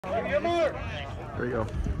There we go.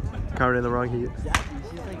 Konrad in the wrong heat.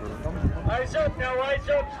 Eyes up now, eyes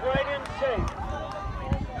up, right in safe.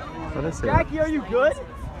 What is it? Jackie, are you good?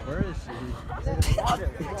 Where is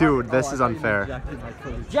she? Dude, this is unfair.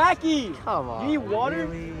 Jackie! Come on. You need water?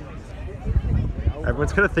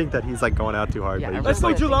 Everyone's gonna think that he's like going out too hard, but he's Let's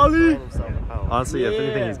just go, like, Jalali! honestly, if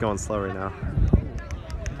anything, Yeah. he's going slow right now.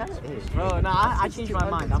 Bro, nah, I changed my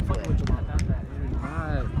mind. I'm fucking with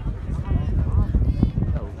Jalali.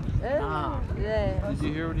 Nah. Did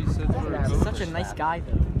you hear what he said to her coach? He's such a nice guy,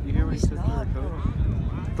 though. Did you hear what he said to her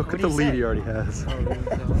coach? Look at the lead he already has.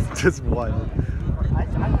 It's just wild.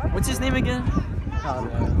 What's his name again?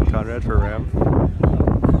 Konrad for RHAM.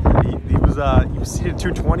 He was seated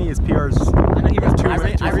 220. His PR's I know he was too I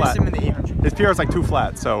raced flat. him in the 800. His PR's like too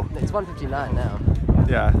flat, so It's 159 now.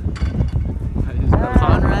 yeah.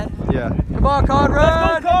 Conrad? Yeah. Come on,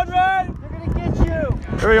 Konrad! Let's go, Conrad! They're gonna get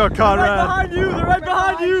you! There we go, They're right Konrad. behind you! They're right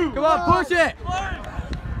behind you! Come on, push it!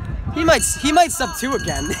 He might sub 2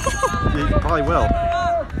 again. He probably will.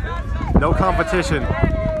 No competition.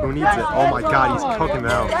 Who needs it? Oh my God, he's cooking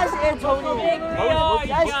now. That's Antonio.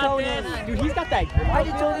 That's Tony. Dude, he's got that.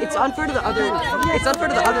 It's unfair to the other. It's unfair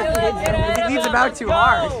to the other kids. He leaves him out too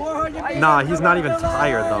hard. Nah, he's not even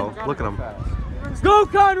tired though. Look at him. Go,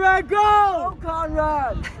 Conrad! Go! Go,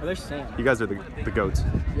 Conrad! Oh, there's Sam. You guys are the goats.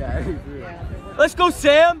 Yeah. Let's go,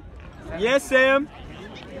 Sam! Yes, Sam!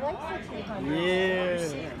 Yeah.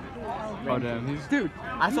 Oh damn, he's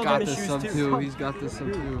I saw got the this shoes sub too. 2. He's got this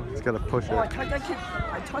sub 2. He's gotta push I it.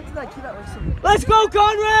 talked to that kid at like some Let's go,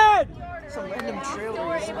 Conrad! random trailer.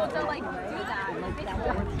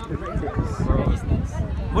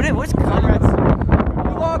 What's Conrad's?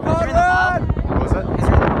 Come on, Conrad! What was that? Is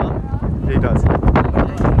there in the club? Yeah, he does.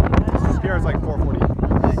 His PR is like 440.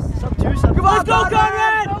 Sub 2, sub 2. Come on, let's go,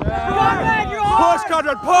 Conrad! Conrad, you're on! Push,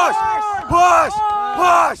 Konrad, push! Push!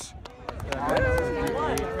 Push!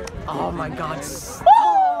 Oh my God.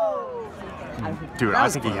 Dude, I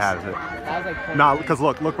think he has it. Nah, because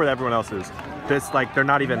look where everyone else is. This, like, they're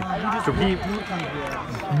not even. So he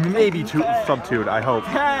maybe sub 2'd, I hope.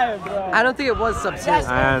 I don't think it was sub 2.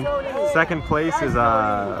 And second place is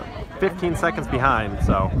 15 seconds behind.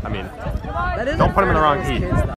 So I mean, don't put him in the wrong heat.